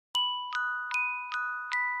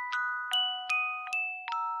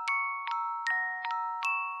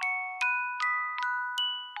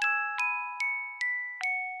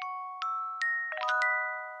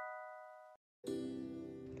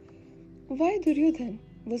Why Duryodhan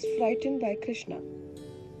was frightened by Krishna?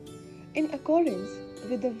 In accordance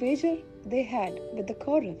with the wager they had with the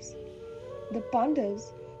Kauravas, the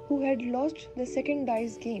Pandavas, who had lost the second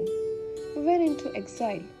dice game, went into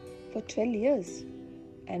exile for 12 years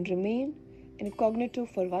and remained incognito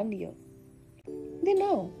for 1 year. They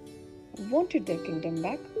now wanted their kingdom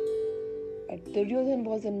back, but Duryodhan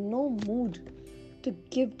was in no mood to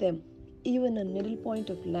give them even a needle point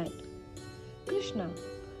of land. Krishna,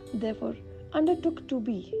 therefore, undertook to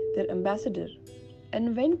be their ambassador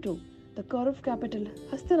and went to the Kaurav capital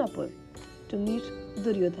Hastinapur to meet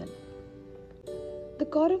Duryodhan. The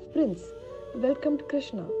Kaurav prince welcomed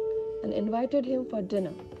Krishna and invited him for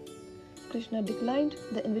dinner. Krishna declined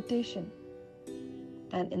the invitation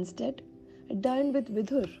and instead dined with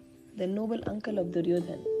Vidhur, the noble uncle of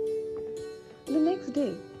Duryodhan. The next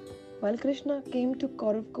day, while Krishna came to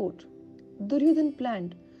Kaurav court, Duryodhan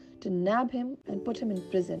planned to nab him and put him in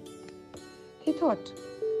prison. He thought,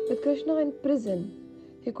 with Krishna in prison,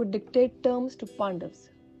 he could dictate terms to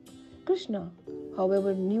Pandavas. Krishna,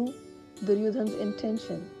 however, knew Duryodhan's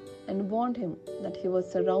intention and warned him that he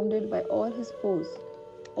was surrounded by all his foes,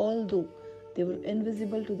 although they were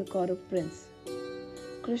invisible to the Kaurav prince.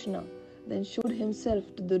 Krishna then showed himself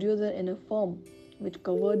to Duryodhan in a form which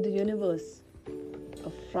covered the universe.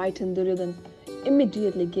 A frightened Duryodhan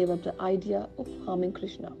immediately gave up the idea of harming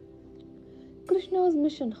Krishna. Krishna's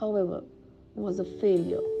mission, however, was a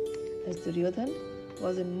failure, as Duryodhan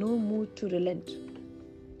was in no mood to relent.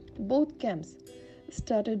 Both camps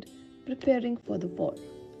started preparing for the war.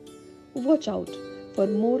 Watch out for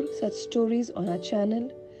more such stories on our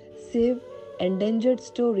channel. Save Endangered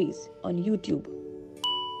Stories on YouTube.